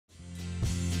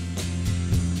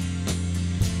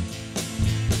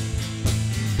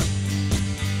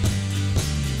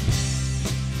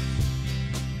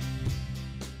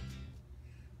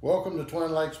Welcome to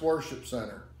Twin Lakes Worship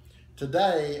Center.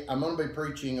 Today, I'm going to be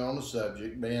preaching on the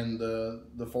subject, being the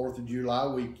 4th of July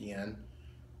weekend.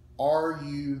 Are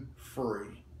you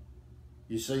free?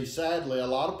 You see, sadly, a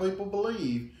lot of people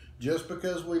believe just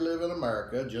because we live in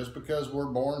America, just because we're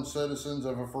born citizens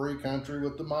of a free country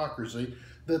with democracy,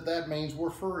 that means we're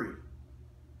free.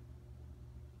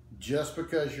 Just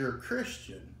because you're a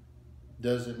Christian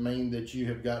doesn't mean that you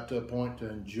have got to a point to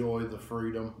enjoy the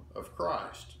freedom of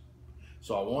Christ.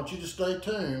 So I want you to stay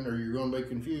tuned, or you're going to be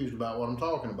confused about what I'm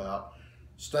talking about.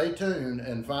 Stay tuned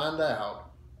and find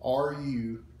out, are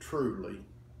you truly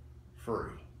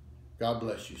free? God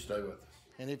bless you. Stay with us.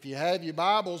 And if you have your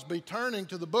Bibles, be turning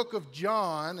to the book of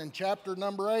John and chapter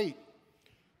number 8.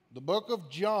 The book of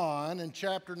John and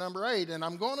chapter number 8. And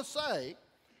I'm going to say,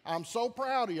 I'm so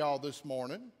proud of y'all this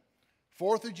morning.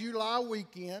 4th of July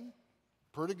weekend.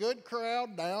 Pretty good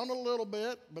crowd, down a little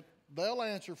bit, but they'll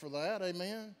answer for that.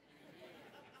 Amen.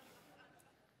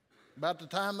 About the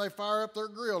time they fire up their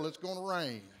grill, it's going to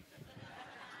rain.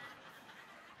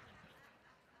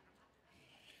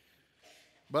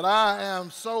 But I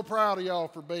am so proud of y'all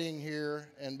for being here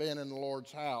and being in the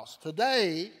Lord's house.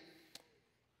 Today,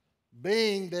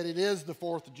 being that it is the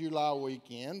 4th of July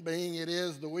weekend, being it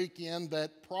is the weekend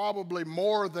that probably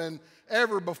more than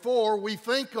ever before we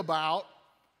think about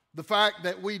the fact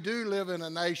that we do live in a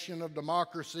nation of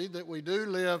democracy, that we do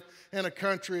live in a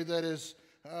country that is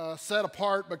set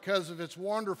apart because of its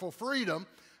wonderful freedom,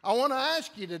 I want to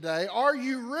ask you today, are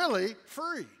you really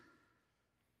free?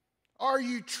 Are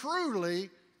you truly,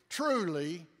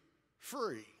 truly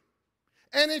free?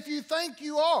 And if you think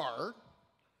you are,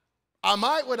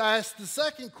 I would ask the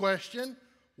second question,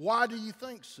 why do you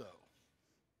think so?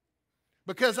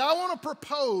 Because I want to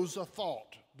propose a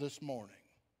thought this morning.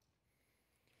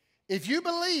 If you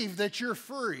believe that you're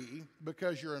free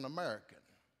because you're an American,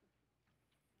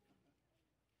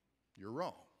 you're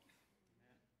wrong.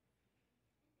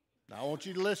 Now, I want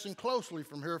you to listen closely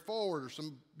from here forward, or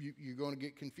you're going to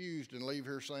get confused and leave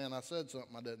here saying I said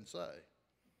something I didn't say.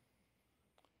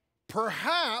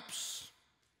 Perhaps,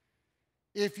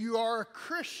 if you are a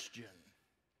Christian,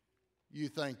 you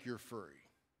think you're free.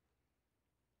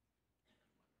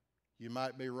 You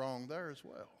might be wrong there as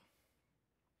well.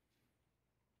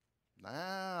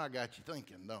 Now I got you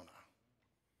thinking, don't I?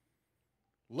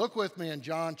 Look with me in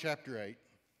John chapter 8.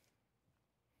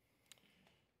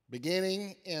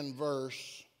 Beginning in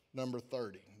verse number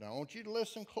 30. Now, I want you to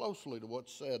listen closely to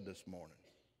what's said this morning.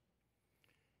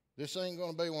 This ain't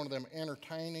going to be one of them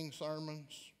entertaining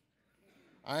sermons.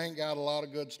 I ain't got a lot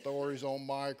of good stories on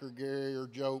Mike or Gary or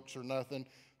jokes or nothing,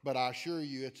 but I assure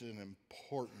you it's an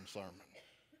important sermon.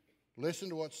 Listen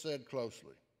to what's said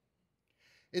closely.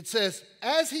 It says,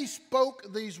 as he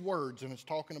spoke these words, and it's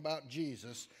talking about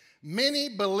Jesus, many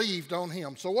believed on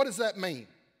him. So what does that mean?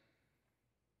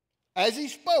 As he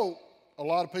spoke, a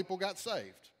lot of people got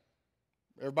saved.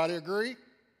 Everybody agree?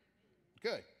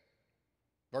 Okay.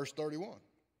 Verse 31.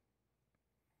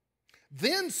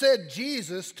 Then said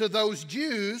Jesus to those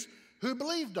Jews who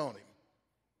believed on him.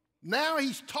 Now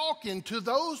he's talking to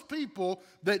those people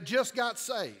that just got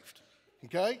saved.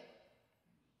 Okay?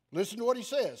 Listen to what he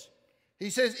says. He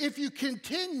says, if you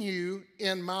continue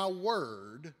in my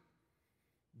word,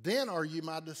 then are you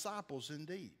my disciples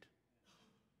indeed.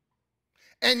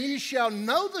 And ye shall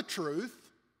know the truth,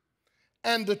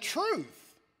 and the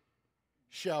truth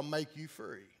shall make you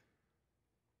free.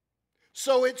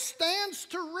 So it stands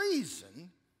to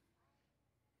reason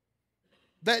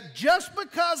that just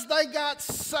because they got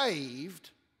saved,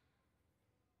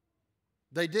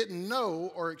 they didn't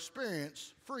know or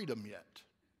experience freedom yet.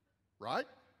 Right?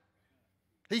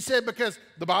 He said because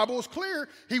the Bible was clear,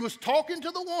 he was talking to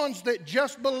the ones that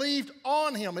just believed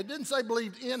on him. It didn't say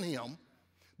believed in him.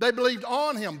 They believed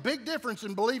on him. Big difference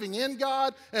in believing in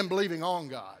God and believing on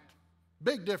God.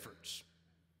 Big difference.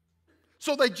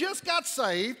 So they just got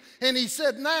saved, and he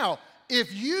said, now,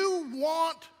 if you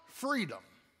want freedom,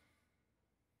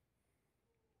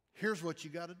 here's what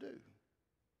you got to do.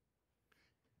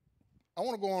 I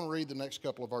want to go on and read the next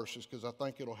couple of verses because I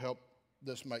think it'll help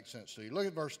this make sense to you. Look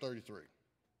at verse 33.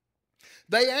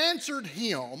 They answered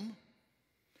him,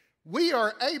 we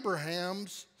are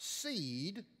Abraham's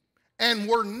seed, and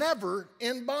were never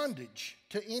in bondage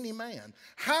to any man.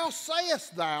 How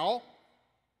sayest thou,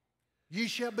 ye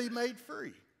shall be made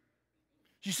free?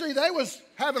 You see, they was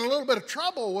having a little bit of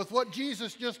trouble with what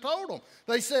Jesus just told them.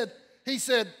 He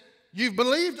said, you've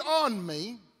believed on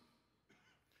me.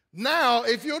 Now,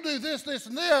 if you'll do this, this,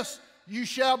 and this, you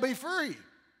shall be free.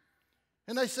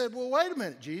 And they said, well, wait a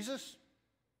minute, Jesus.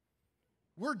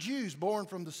 We're Jews born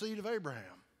from the seed of Abraham.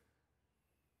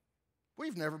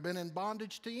 We've never been in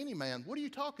bondage to any man. What are you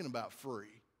talking about, free?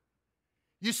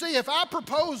 You see, if I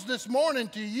propose this morning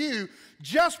to you,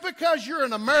 just because you're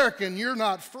an American, you're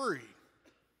not free,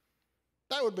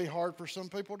 that would be hard for some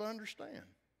people to understand.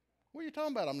 What are you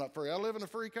talking about? I'm not free. I live in a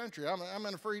free country. I'm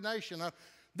in a free nation.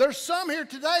 There's some here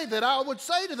today that I would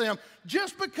say to them,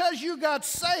 just because you got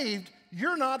saved,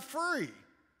 you're not free.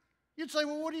 You'd say,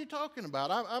 well, what are you talking about?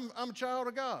 I'm a child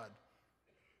of God.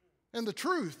 And the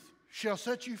truth shall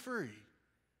set you free.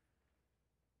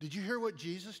 Did you hear what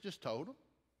Jesus just told them?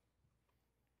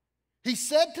 He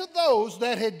said to those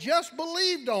that had just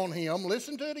believed on him,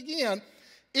 listen to it again,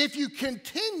 if you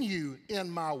continue in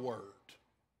my word,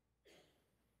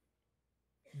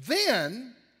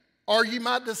 then are ye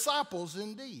my disciples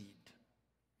indeed.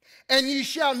 And ye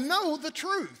shall know the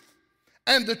truth,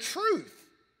 and the truth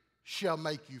shall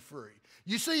make you free.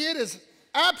 You see, it is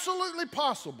absolutely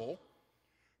possible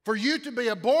for you to be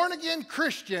a born-again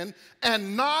Christian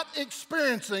and not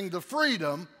experiencing the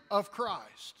freedom of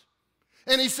Christ.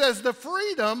 And he says the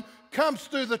freedom comes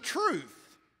through the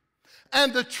truth.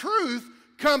 And the truth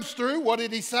comes through, what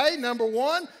did he say? Number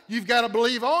one, you've got to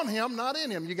believe on him, not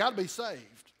in him. You've got to be saved.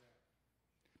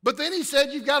 But then he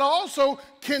said you've got to also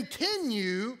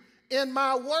continue in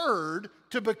my word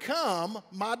to become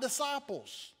my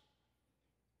disciples.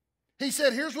 He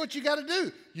said, here's what you got to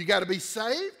do. You got to be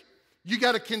saved. You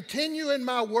got to continue in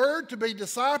my word to be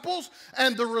disciples.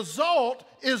 And the result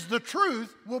is the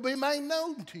truth will be made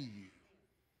known to you.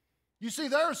 You see,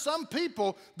 there are some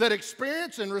people that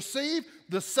experience and receive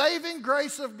the saving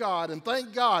grace of God. And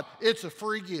thank God, it's a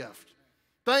free gift.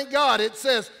 Thank God it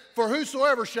says, for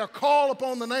whosoever shall call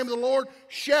upon the name of the Lord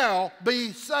shall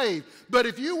be saved. But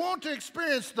if you want to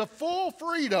experience the full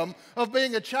freedom of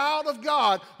being a child of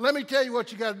God, let me tell you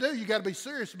what you got to do. You got to be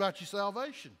serious about your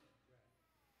salvation.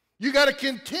 You got to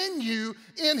continue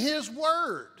in his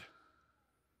word.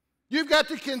 You've got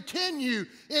to continue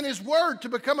in his word to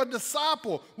become a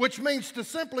disciple, which means to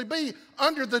simply be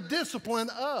under the discipline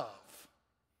of.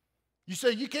 You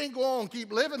say you can't go on and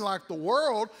keep living like the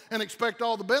world and expect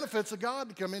all the benefits of God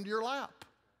to come into your lap.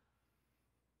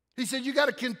 He said you got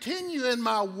to continue in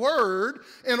my word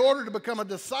in order to become a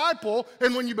disciple.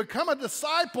 And when you become a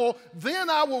disciple, then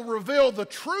I will reveal the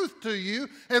truth to you.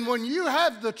 And when you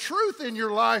have the truth in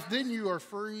your life, then you are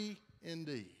free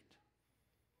indeed.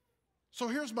 So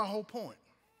here's my whole point.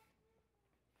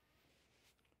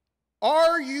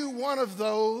 Are you one of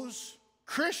those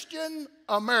Christian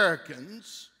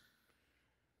Americans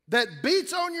that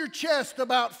beats on your chest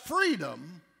about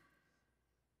freedom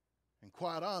and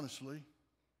quite honestly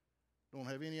don't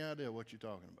have any idea what you're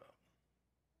talking about?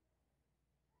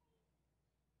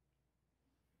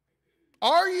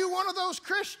 Are you one of those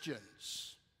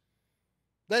Christians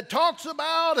that talks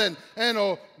about and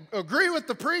agree with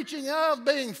the preaching of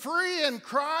being free in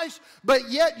Christ, but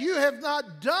yet you have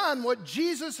not done what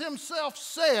Jesus himself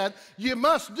said you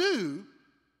must do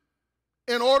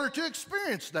in order to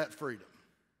experience that freedom?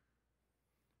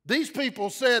 These people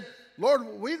said, Lord,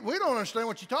 we don't understand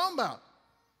what you're talking about.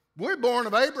 We're born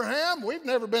of Abraham. We've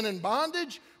never been in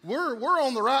bondage. We're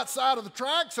on the right side of the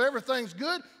tracks. Everything's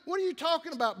good. What are you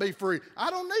talking about, be free? I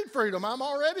don't need freedom. I'm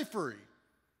already free.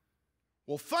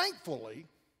 Well, thankfully,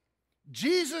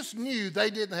 Jesus knew they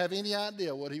didn't have any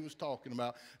idea what he was talking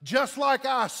about. Just like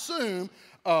I assume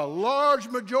a large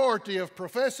majority of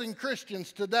professing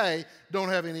Christians today don't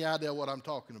have any idea what I'm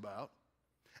talking about.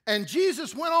 And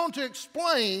Jesus went on to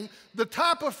explain the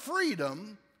type of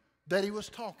freedom that he was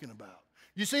talking about.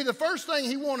 You see, the first thing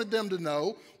he wanted them to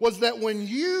know was that when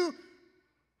you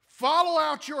follow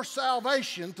out your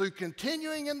salvation through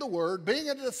continuing in the Word, being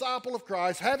a disciple of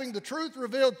Christ, having the truth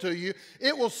revealed to you,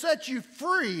 it will set you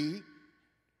free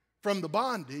from the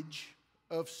bondage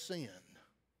of sin.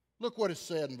 Look what is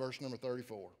said in verse number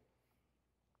 34.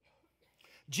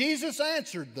 Jesus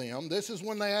answered them. This is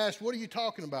when they asked, what are you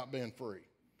talking about being free?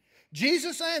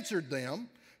 Jesus answered them,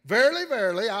 verily,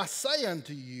 verily, I say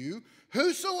unto you,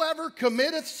 whosoever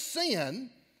committeth sin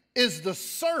is the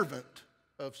servant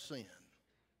of sin.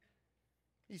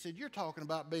 He said, you're talking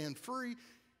about being free.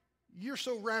 You're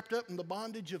so wrapped up in the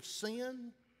bondage of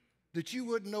sin that you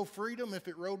wouldn't know freedom if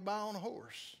it rode by on a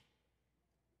horse.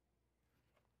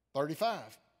 35.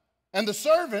 And the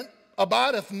servant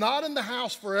abideth not in the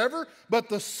house forever, but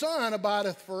the Son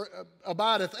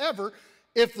abideth ever.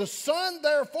 If the Son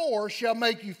therefore shall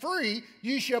make you free,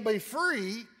 you shall be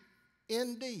free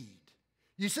indeed.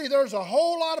 You see, there's a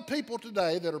whole lot of people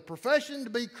today that are professing to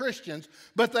be Christians,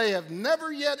 but they have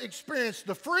never yet experienced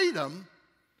the freedom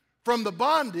from the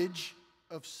bondage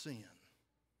of sin.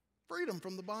 Freedom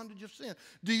from the bondage of sin.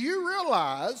 Do you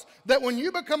realize that when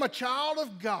you become a child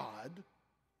of God,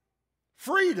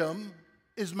 freedom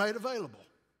is made available.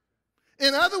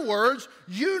 In other words,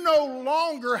 you no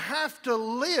longer have to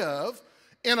live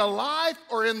in a life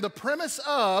or in the premise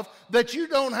of that you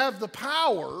don't have the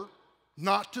power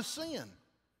not to sin.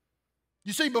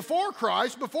 You see, before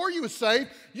Christ, before you were saved,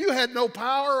 you had no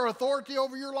power or authority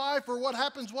over your life or what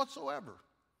happens whatsoever.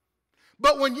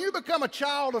 But when you become a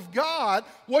child of God,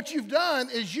 what you've done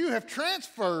is you have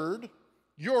transferred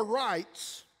your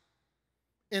rights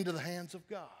into the hands of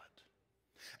God.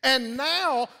 And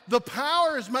now the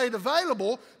power is made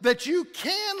available that you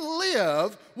can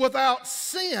live without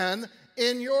sin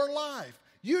in your life.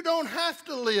 You don't have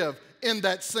to live in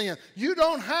that sin. You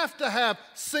don't have to have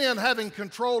sin having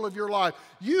control of your life.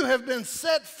 You have been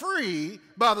set free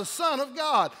by the Son of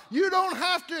God. You don't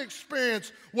have to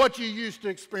experience what you used to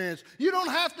experience. You don't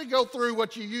have to go through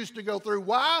what you used to go through.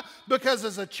 Why? Because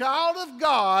as a child of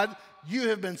God, you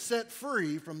have been set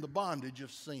free from the bondage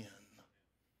of sin.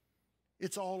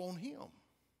 It's all on Him.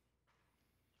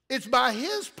 It's by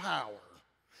His power,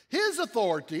 His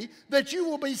authority, that you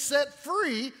will be set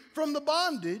free from the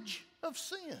bondage of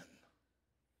sin.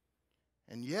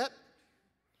 And yet,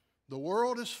 the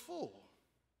world is full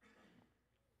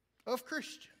of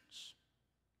Christians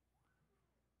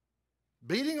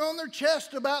beating on their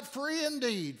chest about free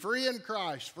indeed, free in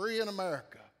Christ, free in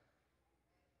America.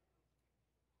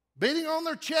 Beating on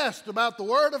their chest about the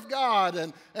Word of God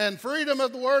and freedom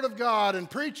of the Word of God and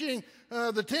preaching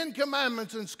the Ten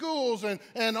Commandments in schools and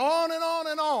on and on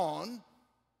and on.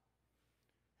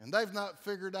 And they've not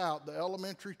figured out the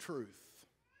elementary truth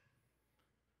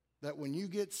that when you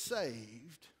get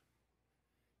saved,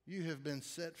 you have been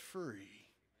set free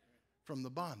from the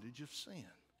bondage of sin.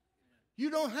 You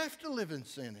don't have to live in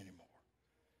sin anymore.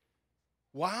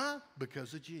 Why?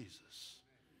 Because of Jesus.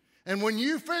 And when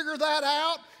you figure that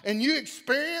out and you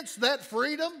experience that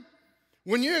freedom,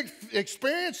 when you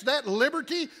experience that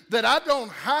liberty that I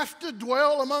don't have to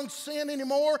dwell among sin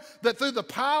anymore, that through the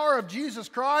power of Jesus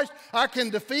Christ I can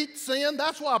defeat sin.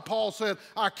 That's why Paul said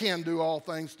I can do all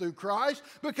things through Christ,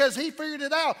 because he figured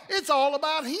it out. It's all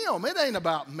about Him. It ain't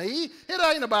about me. It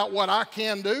ain't about what I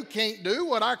can do, can't do,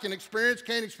 what I can experience,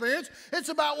 can't experience. It's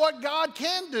about what God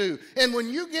can do. And when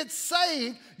you get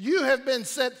saved, you have been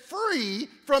set free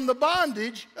from the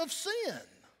bondage of sin.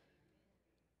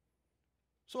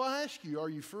 So I ask you, are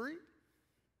you free?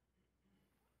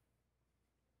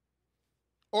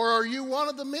 Or are you one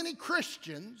of the many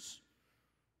Christians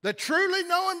that truly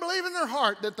know and believe in their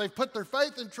heart that they've put their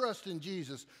faith and trust in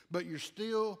Jesus, but you're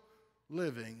still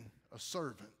living a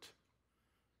servant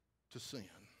to sin?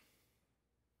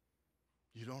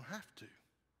 You don't have to.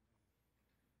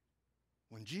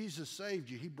 When Jesus saved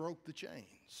you, He broke the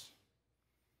chains.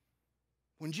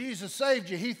 When Jesus saved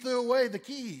you, He threw away the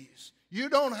keys. You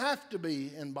don't have to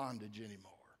be in bondage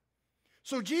anymore.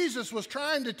 So Jesus was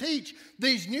trying to teach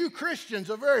these new Christians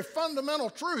a very fundamental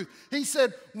truth. He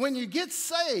said, when you get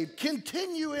saved,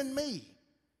 continue in me.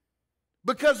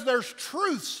 Because there's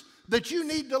truths that you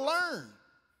need to learn.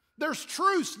 There's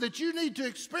truths that you need to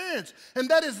experience. And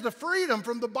that is the freedom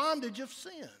from the bondage of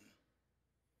sin.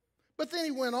 But then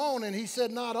he went on and he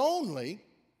said, not only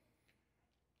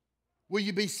will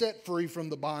you be set free from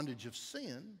the bondage of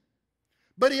sin,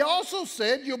 but he also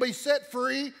said you'll be set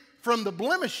free from the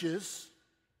blemishes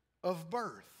of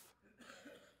birth.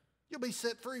 You'll be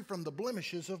set free from the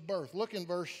blemishes of birth. Look in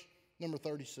verse number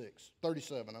 37.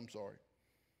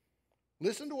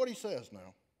 Listen to what he says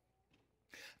now.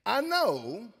 I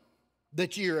know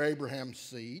that ye are Abraham's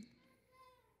seed,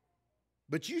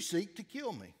 but you seek to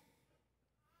kill me,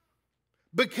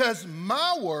 because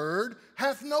my word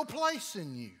hath no place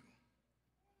in you.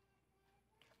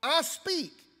 I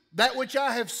speak that which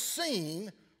I have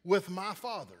seen with my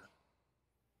Father,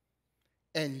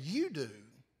 and you do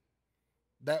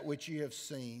that which you have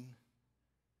seen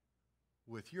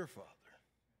with your Father.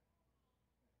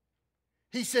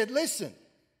 He said, listen,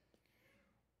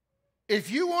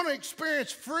 if you want to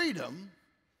experience freedom,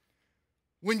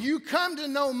 when you come to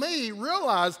know me,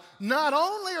 realize not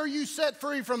only are you set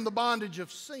free from the bondage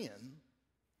of sin,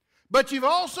 but you've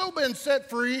also been set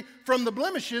free from the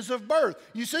blemishes of birth.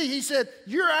 You see, he said,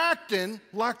 you're acting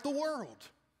like the world.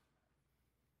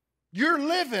 You're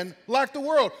living like the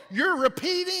world. You're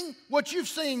repeating what you've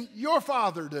seen your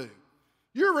father do.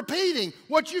 You're repeating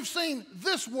what you've seen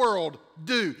this world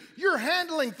do. You're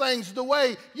handling things the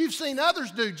way you've seen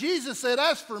others do. Jesus said,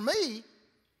 as for me,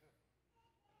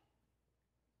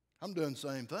 I'm doing the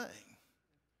same thing.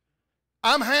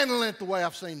 I'm handling it the way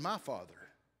I've seen my Father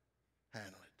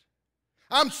handle it.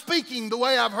 I'm speaking the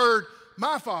way I've heard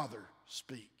my Father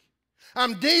speak.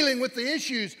 I'm dealing with the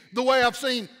issues the way I've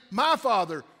seen my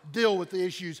father deal with the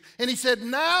issues. And he said,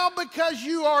 now because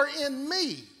you are in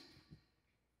me,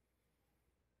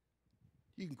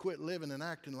 you can quit living and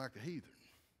acting like a heathen.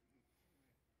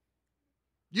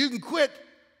 You can quit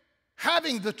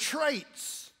having the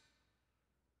traits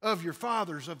of your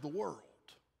fathers of the world.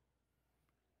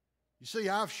 You see,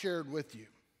 I've shared with you,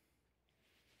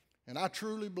 and I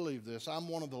truly believe this, I'm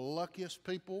one of the luckiest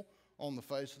people on the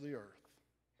face of the earth.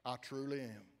 I truly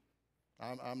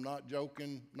am. I'm not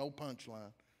joking, no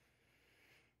punchline.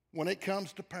 When it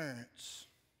comes to parents,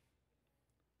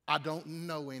 I don't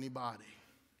know anybody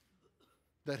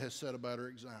that has set a better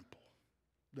example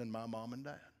than my mom and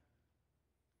dad.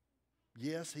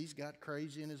 Yes, he's got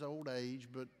crazy in his old age,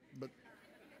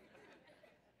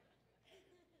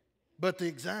 but the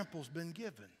example's been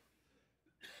given.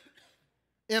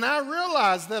 And I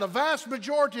realize that a vast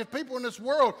majority of people in this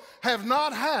world have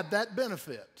not had that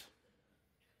benefit.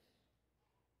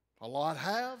 A lot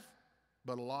have,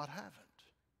 but a lot haven't.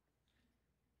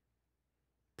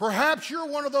 Perhaps you're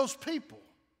one of those people.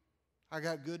 I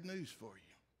got good news for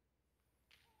you.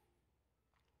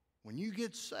 When you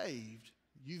get saved,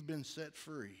 you've been set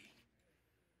free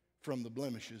from the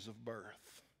blemishes of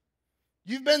birth.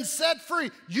 You've been set free.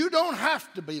 You don't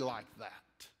have to be like that.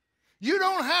 You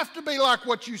don't have to be like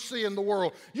what you see in the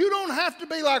world. You don't have to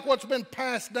be like what's been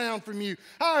passed down from you.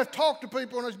 I have talked to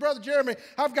people and as Brother Jeremy,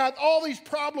 I've got all these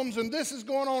problems and this is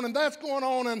going on and that's going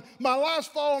on and my life's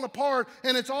falling apart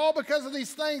and it's all because of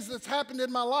these things that's happened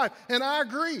in my life. And I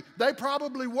agree, they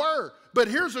probably were. But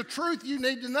here's a truth you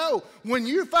need to know. When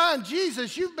you find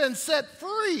Jesus, you've been set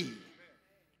free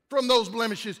from those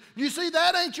blemishes. You see,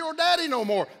 that ain't your daddy no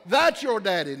more. That's your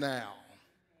daddy now.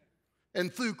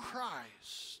 And through Christ,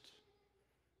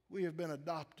 we have been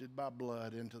adopted by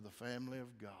blood into the family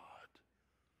of God.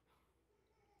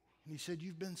 And he said,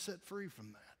 you've been set free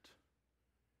from that.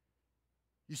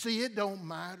 You see, it don't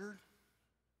matter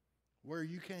where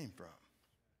you came from.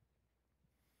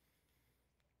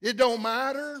 It don't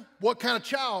matter what kind of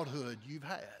childhood you've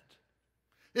had.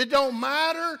 It don't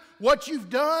matter what you've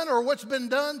done or what's been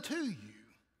done to you.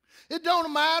 It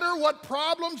don't matter what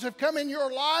problems have come in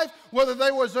your life, whether they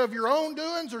was of your own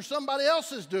doings or somebody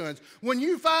else's doings. When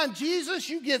you find Jesus,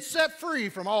 you get set free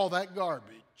from all that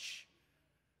garbage.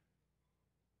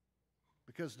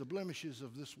 Because the blemishes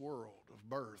of this world, of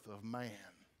birth, of man,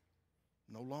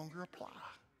 no longer apply.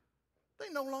 They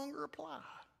no longer apply.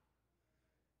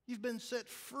 You've been set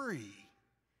free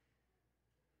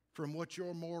from what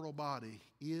your mortal body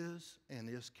is and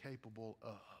is capable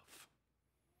of.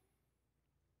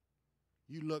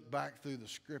 You look back through the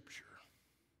Scripture,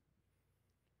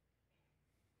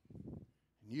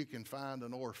 and you can find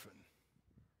an orphan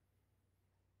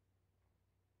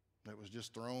that was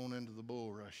just thrown into the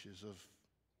bulrushes of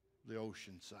the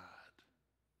ocean side.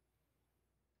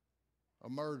 A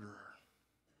murderer.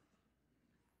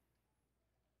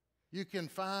 You can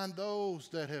find those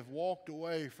that have walked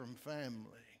away from family.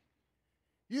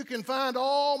 You can find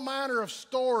all manner of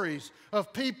stories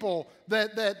of people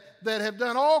that have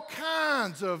done all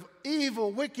kinds of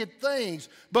evil, wicked things.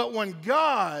 But when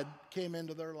God came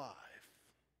into their life,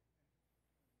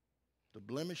 the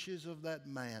blemishes of that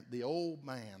man, the old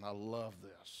man, I love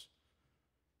this,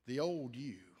 the old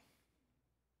you,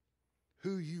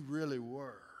 who you really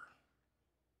were,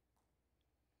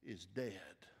 is dead,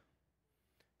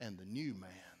 and the new man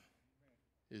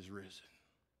is risen.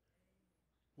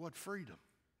 What freedom!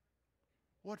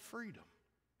 What freedom.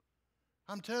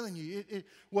 I'm telling you,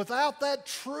 without that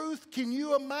truth, can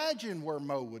you imagine where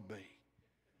Mo would be?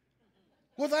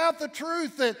 Without the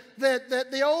truth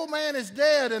that the old man is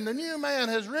dead and the new man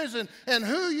has risen and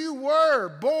who you were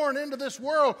born into this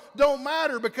world don't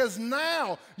matter because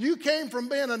now you came from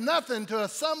being a nothing to a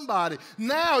somebody.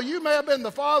 Now you may have been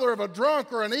the father of a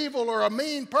drunk or an evil or a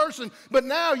mean person, but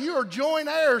now you are joint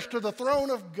heirs to the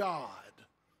throne of God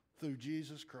through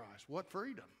Jesus Christ. What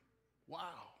freedom. Wow.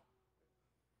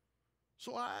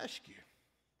 So I ask you,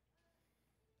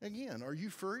 again, are you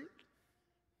free?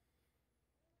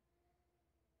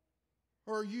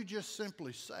 Or are you just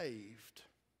simply saved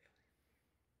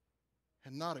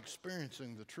and not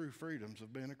experiencing the true freedoms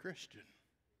of being a Christian?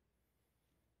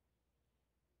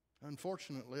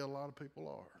 Unfortunately, a lot of people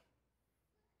are.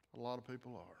 A lot of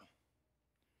people are.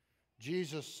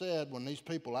 Jesus said when these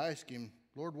people asked him,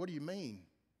 Lord, what do you mean,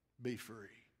 be free?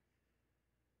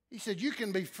 He said, you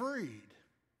can be freed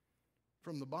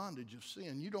from the bondage of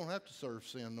sin. You don't have to serve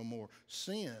sin no more.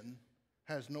 Sin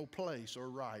has no place or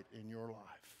right in your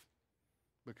life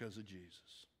because of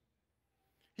Jesus.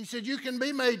 He said, you can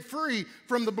be made free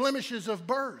from the blemishes of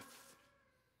birth.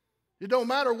 It don't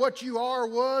matter what you are,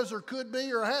 was, or could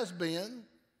be, or has been.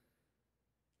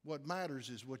 What matters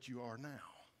is what you are now.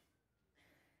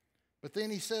 But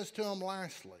then he says to him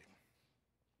lastly,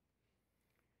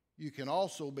 you can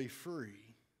also be free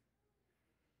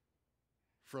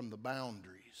from the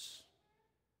boundaries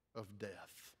of death.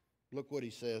 Look what he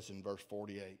says in verse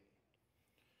 48.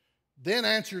 Then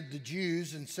answered the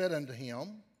Jews and said unto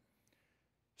him,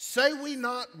 say we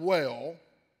not well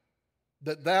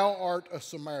that thou art a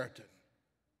Samaritan?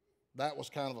 That was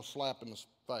kind of a slap in the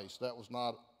face. That was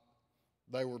not,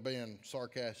 they were being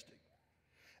sarcastic.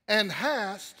 And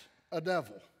hast a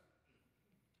devil.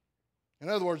 In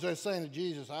other words, they're saying to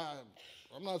Jesus,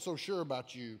 I'm not so sure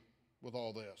about you with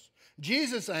all this.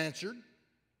 Jesus answered,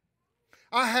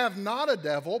 I have not a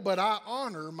devil, but I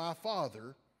honor my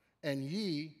Father, and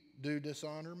ye do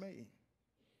dishonor me.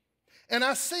 And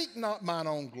I seek not mine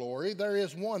own glory. There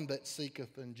is one that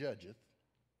seeketh and judgeth.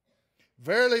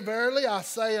 Verily, verily, I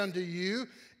say unto you,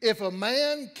 if a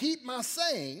man keep my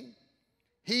saying,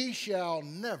 he shall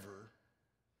never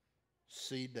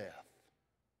see death.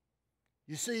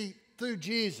 You see, through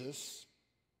Jesus,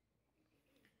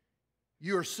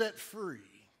 you are set free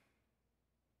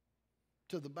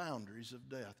to the boundaries of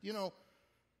death. You know,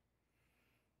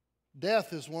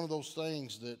 death is one of those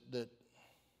things that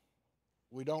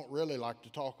we don't really like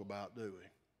to talk about, do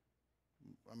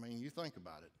we? I mean, you think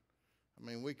about it. I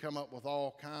mean, we come up with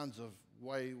all kinds of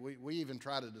ways. We even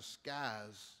try to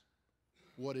disguise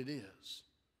what it is.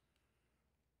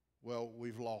 Well,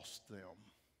 we've lost them.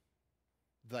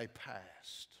 They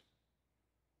passed.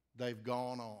 They've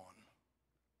gone on.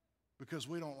 Because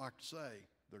we don't like to say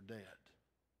they're dead.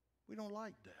 We don't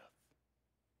like death.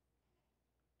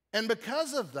 And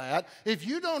because of that, if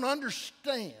you don't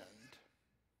understand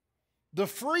the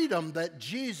freedom that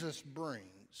Jesus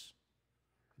brings,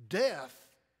 death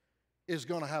is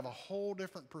going to have a whole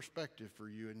different perspective for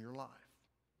you in your life.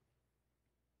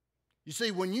 You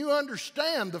see, when you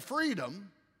understand the freedom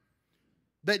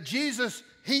that Jesus,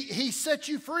 he set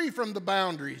you free from the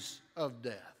boundaries of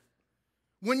death.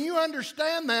 When you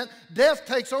understand that, death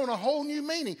takes on a whole new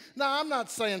meaning. Now, I'm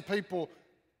not saying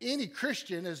any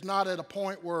Christian is not at a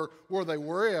point where they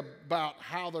worry about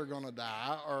how they're going to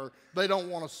die or they don't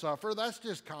want to suffer. That's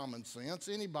just common sense.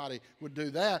 Anybody would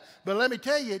do that. But let me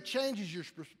tell you, it changes your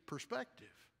perspective.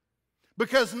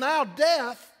 Because now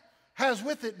death has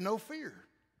with it no fear.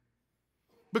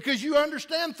 Because you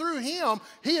understand through him,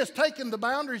 he has taken the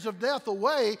boundaries of death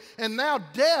away, and now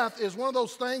death is one of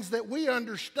those things that we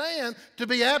understand to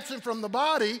be absent from the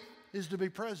body is to be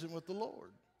present with the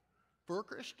Lord for a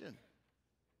Christian.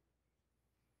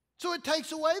 So it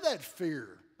takes away that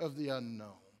fear of the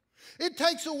unknown. It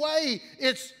takes away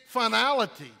its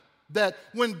finality, that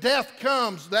when death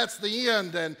comes, that's the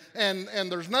end and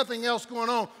there's nothing else going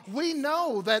on. We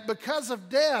know that because of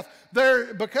death,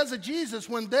 because of Jesus,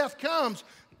 when death comes,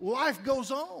 life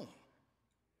goes on.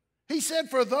 He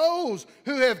said, for those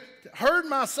who have heard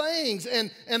my sayings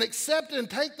and accept and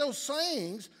take those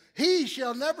sayings, he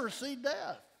shall never see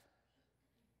death.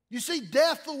 You see,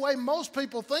 death, the way most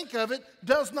people think of it,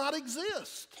 does not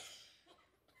exist.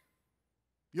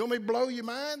 You want me to blow your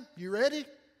mind? You ready?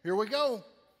 Here we go.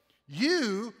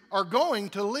 You are going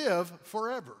to live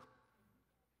forever.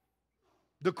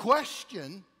 The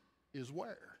question is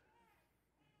where?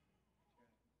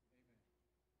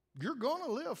 You're going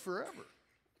to live forever.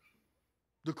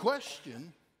 The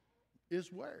question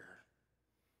is where?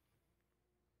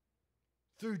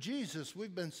 Through Jesus,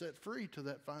 we've been set free to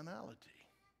that finality.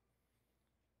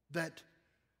 That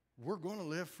we're going to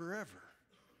live forever.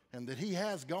 And that he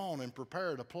has gone and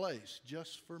prepared a place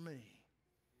just for me.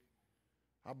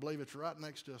 I believe it's right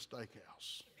next to a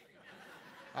steakhouse.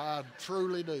 I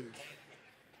truly do.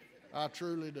 I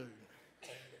truly do.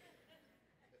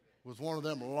 With one of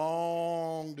them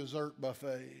long dessert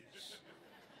buffets.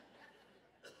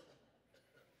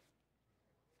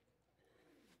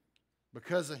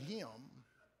 Because of him,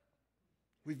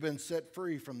 we've been set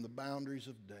free from the boundaries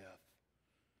of death.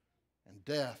 And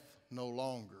death no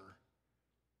longer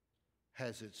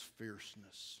has its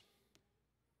fierceness.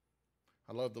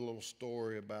 I love the little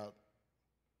story about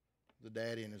the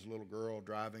daddy and his little girl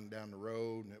driving down the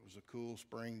road, and it was a cool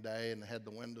spring day, and they had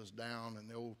the windows down in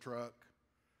the old truck.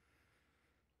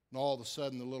 And all of a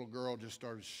sudden, the little girl just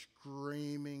started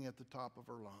screaming at the top of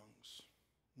her lungs.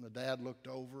 And the dad looked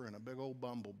over, and a big old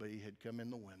bumblebee had come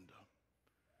in the window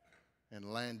and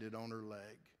landed on her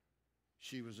leg.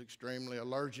 She was extremely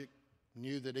allergic,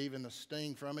 knew that even a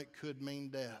sting from it could mean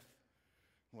death.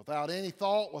 Without any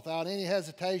thought, without any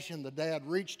hesitation, the dad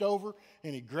reached over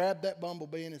and he grabbed that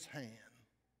bumblebee in his hand.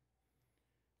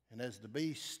 And as the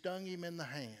bee stung him in the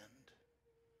hand,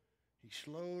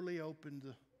 slowly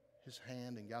opened his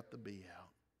hand and got the bee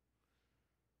out,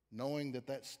 knowing that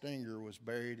that stinger was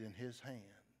buried in his hand.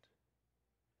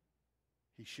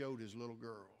 He showed his little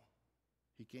girl,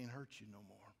 he can't hurt you no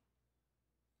more.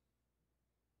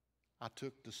 I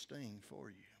took the sting for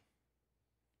you.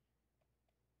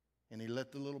 And he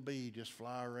let the little bee just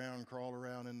fly around, crawl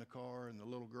around in the car, and the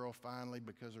little girl finally,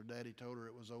 because her daddy told her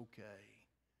it was okay,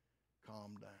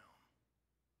 calmed down.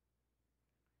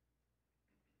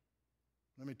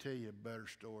 Let me tell you a better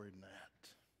story than that.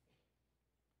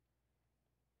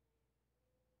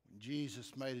 When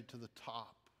Jesus made it to the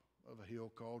top of a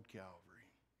hill called Calvary,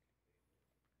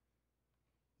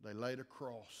 they laid a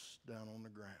cross down on the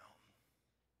ground.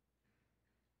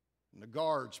 And the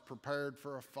guards, prepared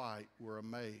for a fight, were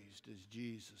amazed as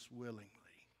Jesus willingly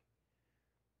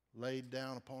laid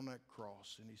down upon that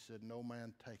cross, and he said, "No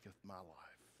man taketh my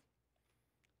life.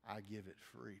 I give it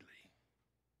freely."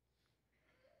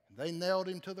 And they nailed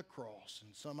him to the cross,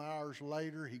 and some hours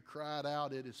later he cried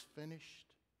out, "It is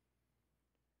finished."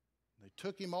 They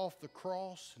took him off the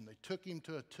cross, and they took him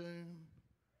to a tomb.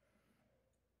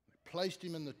 They placed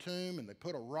him in the tomb, and they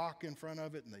put a rock in front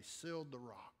of it, and they sealed the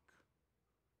rock.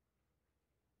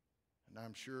 And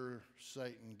I'm sure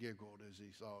Satan giggled as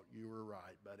he thought, "You were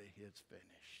right, buddy, it's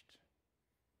finished."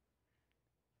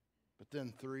 But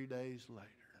then 3 days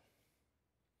later,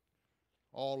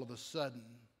 all of a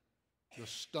sudden, the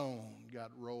stone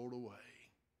got rolled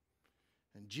away.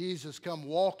 And Jesus come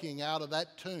walking out of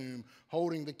that tomb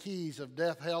holding the keys of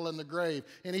death, hell, and the grave.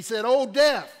 And he said, "O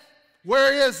death,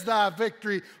 where is thy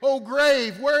victory? O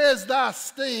grave, where is thy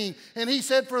sting?" And he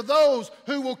said, "For those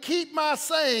who will keep my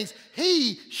sayings,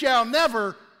 he shall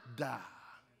never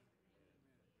die."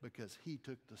 Because he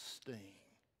took the sting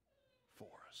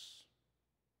for us.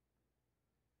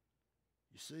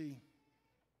 You see,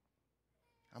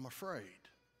 I'm afraid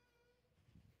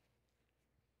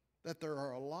that there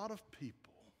are a lot of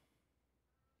people,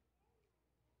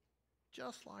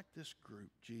 just like this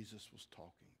group Jesus was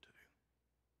talking to.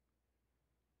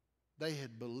 They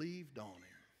had believed on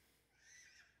him,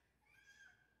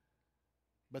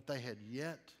 but they had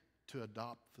yet to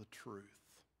adopt the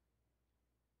truth.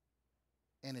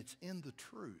 And it's in the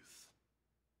truth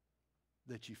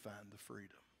that you find the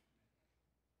freedom.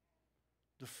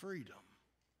 The freedom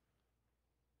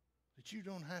that you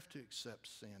don't have to accept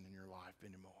sin in your life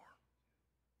anymore.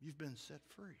 You've been set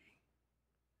free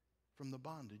from the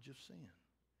bondage of sin.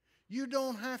 You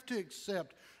don't have to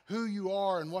accept who you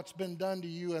are and what's been done to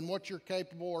you and what you're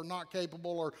capable or not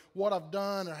capable or what I've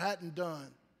done or hadn't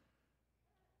done.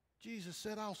 Jesus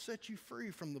said, "I'll set you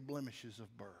free from the blemishes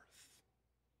of birth."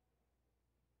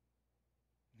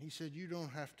 He said, "You don't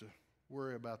have to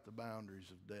worry about the boundaries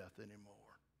of death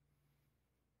anymore."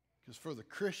 Because for the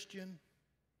Christian,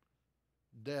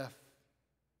 death,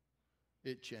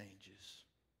 it changes.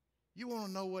 You want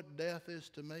to know what death is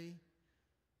to me?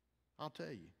 I'll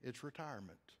tell you, it's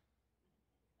retirement.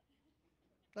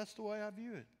 That's the way I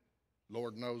view it.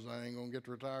 Lord knows I ain't going to get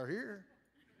to retire here.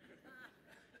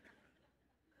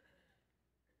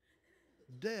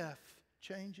 Death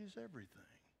changes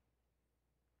everything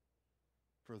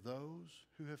for those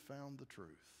who have found the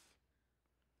truth,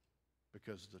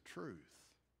 because the truth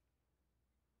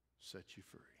sets you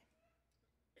free.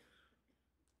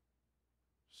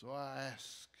 So I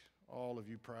ask all of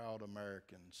you proud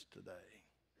Americans today,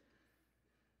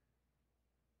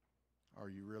 are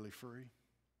you really free?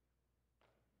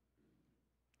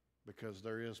 Because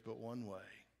there is but one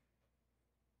way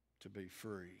to be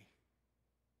free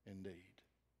indeed,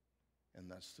 and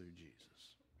that's through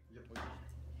Jesus.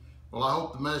 Well, I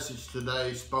hope the message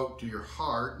today spoke to your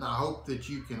heart, and I hope that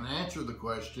you can answer the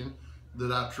question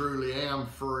that I truly am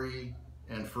free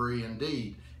and free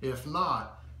indeed. If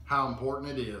not, how important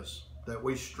it is that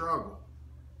we struggle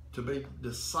to be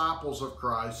disciples of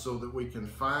Christ so that we can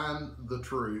find the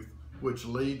truth which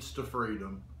leads to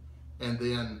freedom, and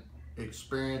then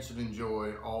experience and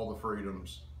enjoy all the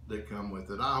freedoms that come with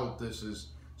it. I hope this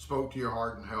has spoke to your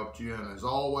heart and helped you. And as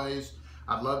always,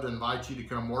 I'd love to invite you to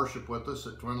come worship with us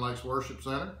at Twin Lakes Worship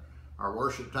Center. Our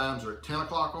worship times are at 10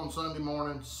 o'clock on Sunday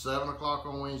morning, 7 o'clock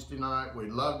on Wednesday night.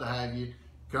 We'd love to have you.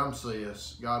 Come see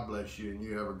us. God bless you, and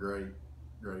you have a great,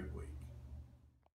 great week.